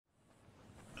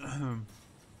Let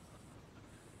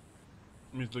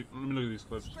me look at these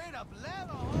clips.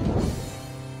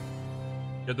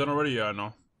 Get done already? Yeah, I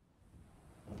know.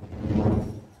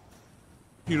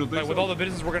 You don't think like, so? with all the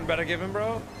business we're gonna give him,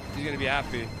 bro, he's gonna be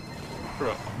happy.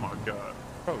 Bro, oh my god.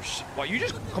 Bro, what? You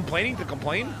just complaining to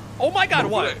complain? Oh my god,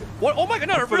 what? What? Oh my god,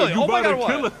 no, really? Oh my god,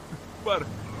 what? But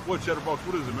what, Chatterbox?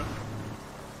 What is it, man?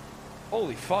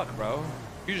 Holy fuck, bro.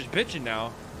 You're just bitching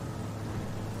now.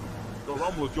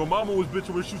 Your mama was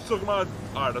bitching when she was sucking my.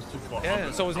 Alright, that's too far. Yeah,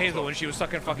 and so was Hazel when she was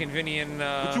sucking fucking Vinny and.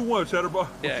 What you want, Chatterbox?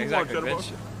 Yeah, exactly,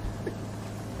 bitch.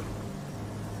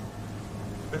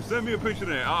 Hey, send me a picture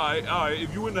then. Alright.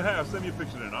 If you in the half, send me a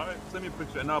picture then. Alright, send me a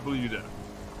picture and I'll believe you then.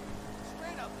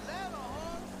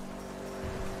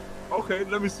 Okay,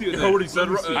 let me see it. I feel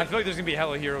like there's gonna be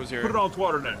hella heroes here. Put it on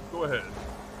Twitter then. Go ahead.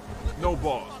 No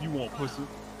boss. You won't, pussy.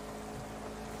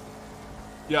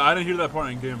 Yeah, I didn't hear that part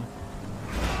in game.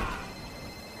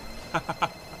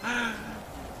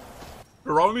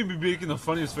 Rami be making the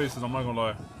funniest faces, I'm not gonna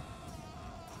lie.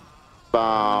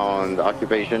 Bound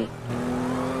occupation.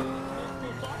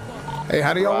 Hey,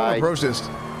 how do y'all want to approach this?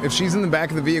 If she's in the back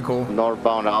of the vehicle.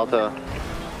 Northbound Alta.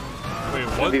 Wait,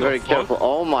 what? Be very careful.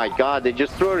 Oh my god, they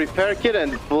just threw a repair kit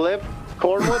and flipped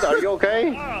Cornwood. Are you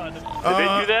okay? Did they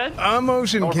do that? I'm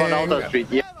Ocean King. Northbound Alta Street,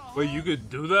 yeah. Wait, you could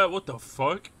do that? What the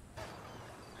fuck?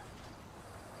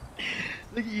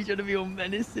 Look at you trying to be all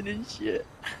menacing and shit.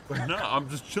 But nah, I'm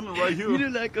just chilling right here. You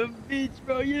look like a bitch,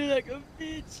 bro. You look like a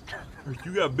bitch.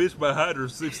 You got bitched by Hyder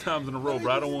 6 times in a row,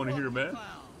 bro. I don't want to hear, man.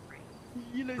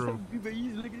 You look so goofy,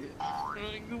 you look at it.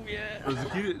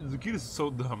 Zakita's so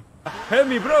dumb. Hit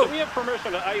me, bro! We have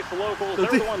permission to ice locals.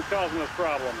 They're the ones causing this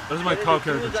problem. This is my call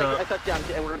character, chat. I touch down,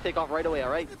 and we're gonna take off right away,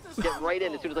 alright? Get right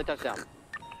in as soon as I touch down.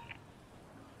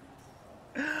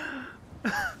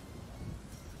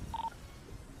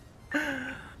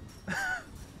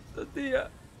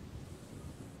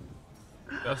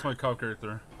 That's my call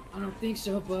character. I don't think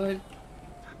so, bud.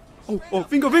 Oh,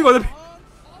 Fingo!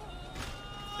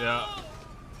 Yeah.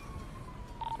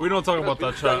 We don't talk about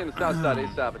that, chat. We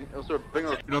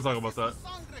don't talk about that.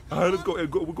 Alright, let's go.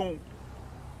 We're going.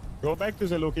 Go back to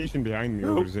the location behind me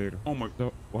over there. Oh my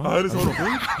god. What?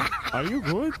 Are you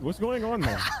good? What's going on,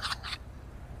 man?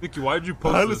 Nikki, why'd you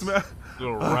post this? Man.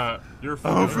 Little rat. You're a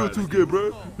fucking rat. I don't feel too good,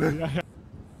 bro.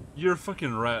 You're a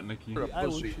fucking rat, Nikki.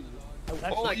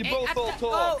 Oh, you both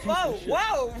all talk.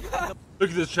 Whoa! Look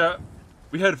at this, chat.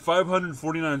 We had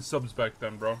 549 subs back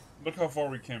then, bro. Look how far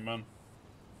we came, man.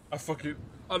 I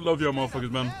love y'all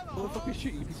motherfuckers, man.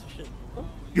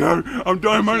 Yeah, I'm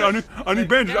dying, man. I need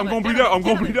bandages. I'm gonna bleed out.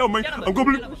 Man. I'm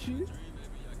gonna bleed.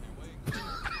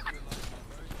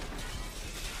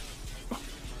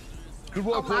 Good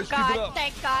work, boys. Keep it up.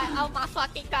 Thank God. Oh my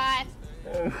fucking God.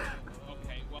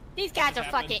 These guys are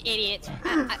fucking idiots.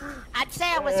 I'd say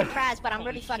I was surprised, but I'm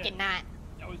really fucking not.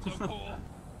 That was so cool.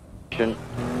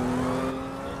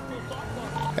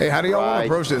 Hey, how do y'all want to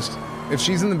approach this? If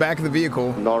she's in the back of the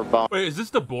vehicle. Northbound. Wait, is this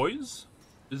the boys?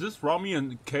 Is this Rami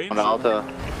and Kane? Alta.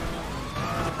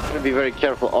 Gotta be very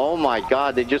careful. Oh my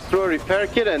god, they just threw a repair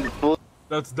kit and.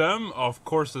 That's them? Of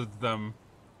course it's them.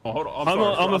 Oh, hold on.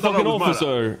 I'm a fucking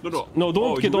officer. No,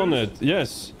 don't get on it.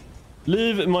 Yes.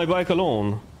 Leave my bike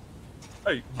alone.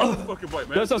 Hey, you fucking bike,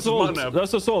 man. That's assault.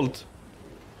 That's assault.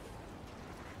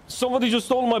 Somebody just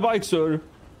stole my bike, sir.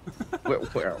 Where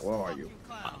are you?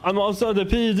 I'm outside the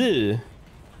PD.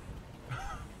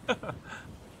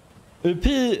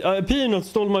 Peanut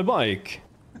stole my bike.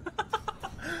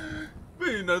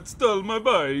 Peanut stole my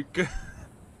bike.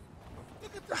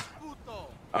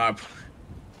 I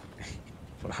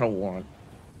don't want.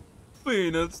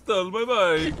 Peanut stole my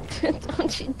bike.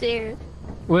 Don't you dare.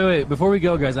 Wait, before we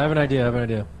go, guys, I have an idea.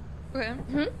 Okay.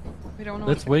 We don't know.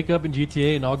 Let's wake up in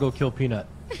GTA and I'll go kill Peanut.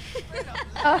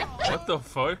 What the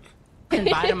fuck?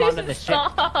 Invite him onto the ship.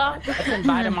 Let's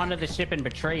invite him onto the ship and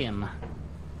betray him.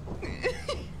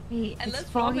 And let's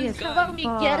foggy as fuck. How about we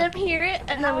get him here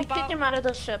and then we kick him out of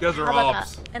the ship? Guys are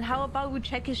ops. And how about we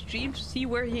check his stream to see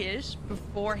where he is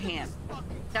beforehand?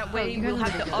 That way we'll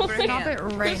have the upper hand. Stop it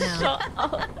right now.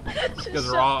 Guys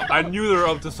are ops. I knew they were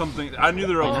up to something. I knew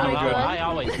they were up to something good. I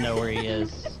always know where he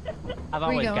is. I've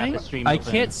always got the stream open. I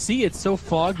can't see. It's so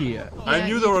foggy. I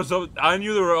knew they were up. I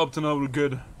knew they were up to something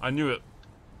good. I knew it.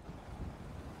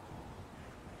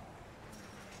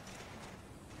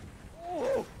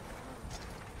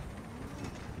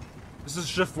 This is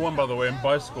shift 1, by the way, in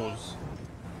bicycles.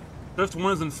 Shift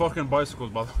 1 is in fucking bicycles,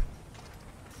 by the way.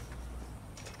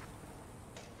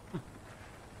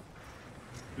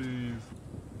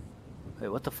 Wait,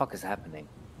 what the fuck is happening?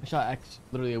 I shot X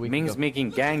literally a week Ming's ago.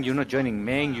 making gang, you're not joining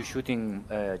Ming, you shooting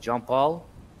John Paul?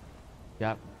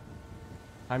 Yeah.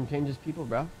 Time changes people,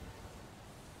 bro.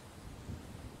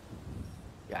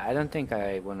 Yeah, I don't think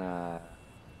I wanna...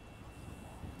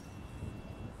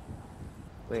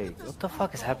 Wait, what the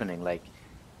fuck is happening? Like,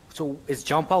 so is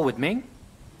Jump out with Ming?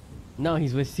 No,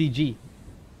 he's with CG.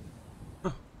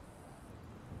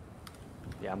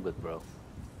 Yeah, I'm good, bro.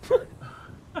 You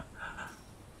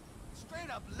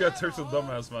got Turks a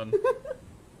dumbass, man.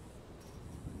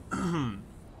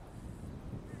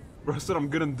 Bro, I said I'm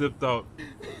good and dipped out.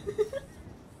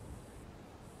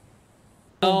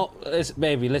 No,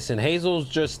 baby, listen. Hazel's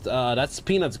just that's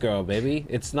Peanut's girl, baby.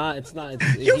 It's not. You fucking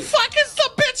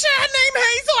some bitch ass named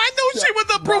Hazel. I knew she was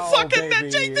a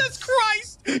Jesus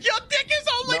Christ. Your dick is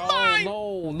only mine.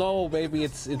 No, baby.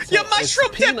 It's your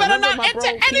mushroom tip better not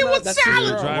enter anyone's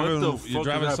salad. You're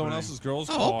driving someone else's girl's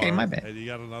car. Oh, okay, my bad. And you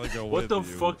got another girl What the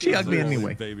fuck? She ugly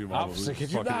anyway. Baby mama who's fucking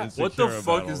What the insecure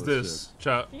fuck about is all this,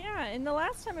 chat? Yeah, and the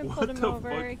last time I What pulled him the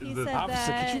over, fuck he is said this?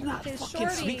 that Could you not his fucking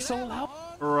shorty... speak so loud?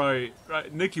 Right.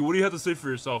 Nikki, what do you have to say for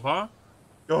yourself, huh?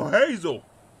 Yo, Hazel,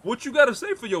 what you gotta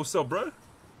say for yourself, bro?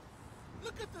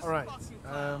 All right.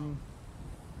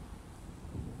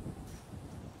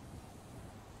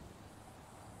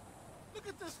 Look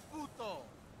at this puto.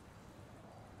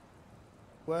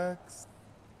 Works.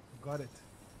 Got it.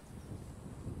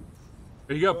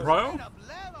 Hey, you got Prio?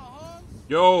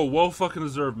 Yo, well fucking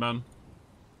deserved, man.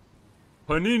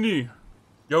 Panini.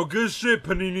 Yo, good shit,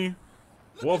 Panini.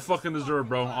 Well fucking deserved,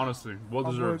 bro. Honestly, well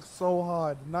I deserved. worked so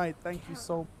hard. Knight, thank you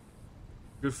so.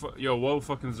 Good yo, well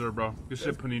fucking deserved, bro. Good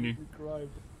shit, Panini.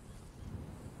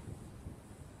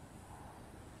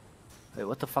 Wait,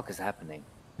 what the fuck is happening?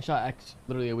 I shot X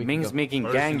literally a week Ming's ago.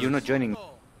 making gang, you're not joining.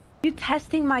 You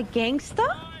testing my gangsta?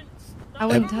 I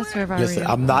wouldn't test her if I were Listen, you.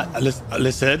 I'm not.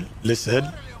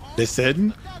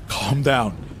 Listen. Calm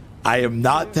down. I am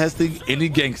not testing any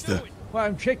gangster. Well,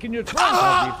 I'm checking your trunk,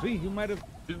 obviously. You might have...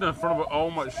 She's in front of her. Oh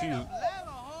my, she's.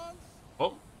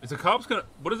 Oh, is the cops gonna?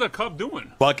 What is that cop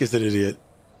doing? Buck is an idiot.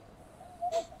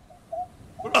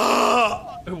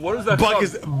 What is that?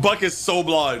 Buck is so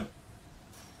blind.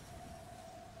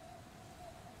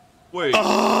 Wait.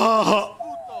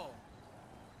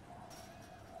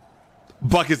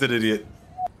 Buck is an idiot.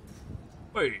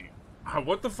 Wait.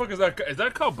 What the fuck is that? Is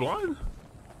that cop blind?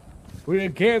 We're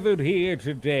gathered here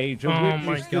today to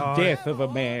witness the death of a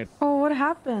man. Oh, what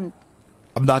happened?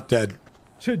 I'm not dead.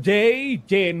 Today,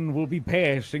 Den will be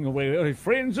passing away.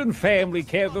 Friends and family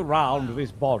gather round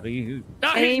his body.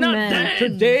 Amen.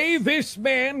 Today, this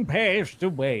man passed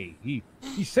away. He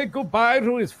said goodbye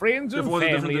to his friends and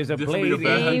family as a blade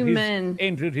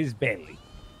entered his belly.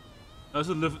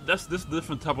 That's this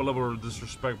different type of level of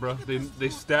disrespect, bro. They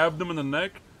stabbed him in the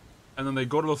neck, and then they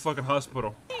go to the fucking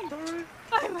hospital.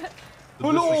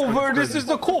 Pull over, this is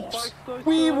the cops.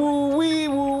 Wee woo, wee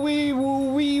woo, wee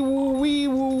woo, wee woo, wee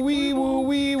woo, wee woo,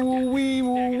 wee woo, wee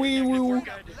woo, wee woo.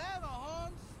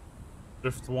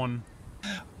 Drift one.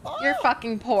 You're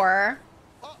fucking poor.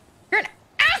 You're an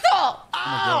asshole!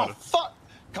 Oh, fuck!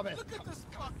 Come in. Look at this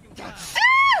fucking guy.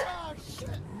 Ah!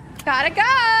 Gotta go!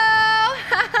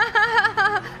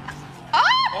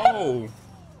 Oh!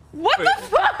 What the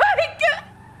fuck?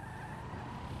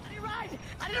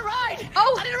 I didn't ride!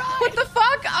 Oh, I didn't ride! what the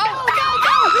fuck?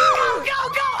 Oh,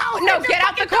 Go! No, get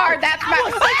out the car. That's my.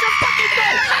 What the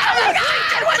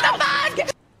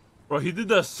fuck? Bro, he did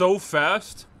that so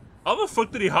fast. How the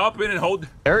fuck did he hop in and hold?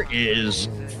 There is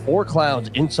 4 clowns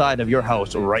inside of your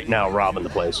house right now robbing the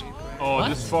place. Oh,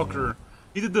 this fucker.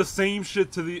 He did the same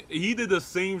shit to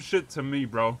me,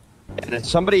 bro. And then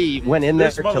somebody went in there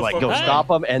This to like go motherfucker. stop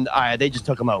them, and they just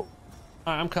took him out.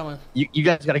 Alright, I'm coming. You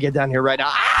guys got to get down here right now.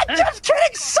 Ah, just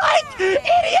kidding, psych,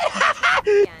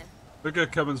 idiot! Look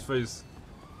at Kevin's face.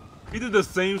 He did the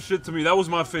same shit to me. That was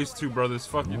my face too, bro. This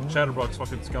fucking chatterbox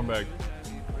fucking scumbag.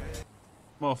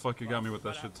 Motherfucker got me with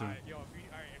that shit too. Alright,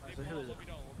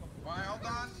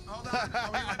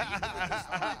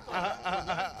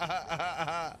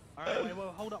 wait,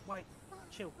 hold up, wait.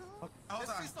 Chill. Hold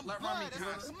on, let Rami do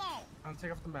it. Come on.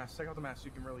 Take off the mask, so you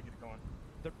can really get it going.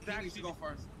 The needs to go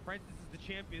first. Francis is the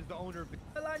champion, is the owner of the...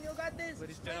 You got this.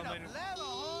 Ladies and gentlemen.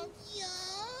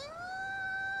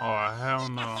 Oh, hell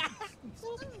no.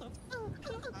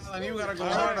 Alan, you gotta go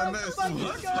hard on this.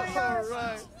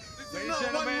 Alright. Ladies and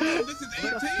gentlemen. This is 18.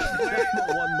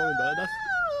 One moment.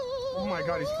 Oh my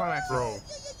god, he's climaxing. Bro.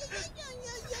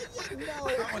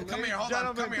 Alan, come here, hold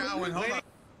on. Come here, Alan, hold on.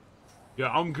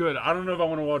 Yeah, I'm good. I don't know if I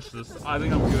want to watch this. I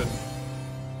think I'm good.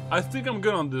 I think I'm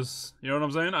good on this. You know what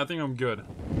I'm saying? I think I'm good.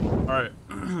 Alright.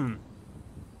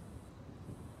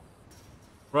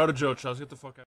 We're out of joke, Charles. Get the fuck out.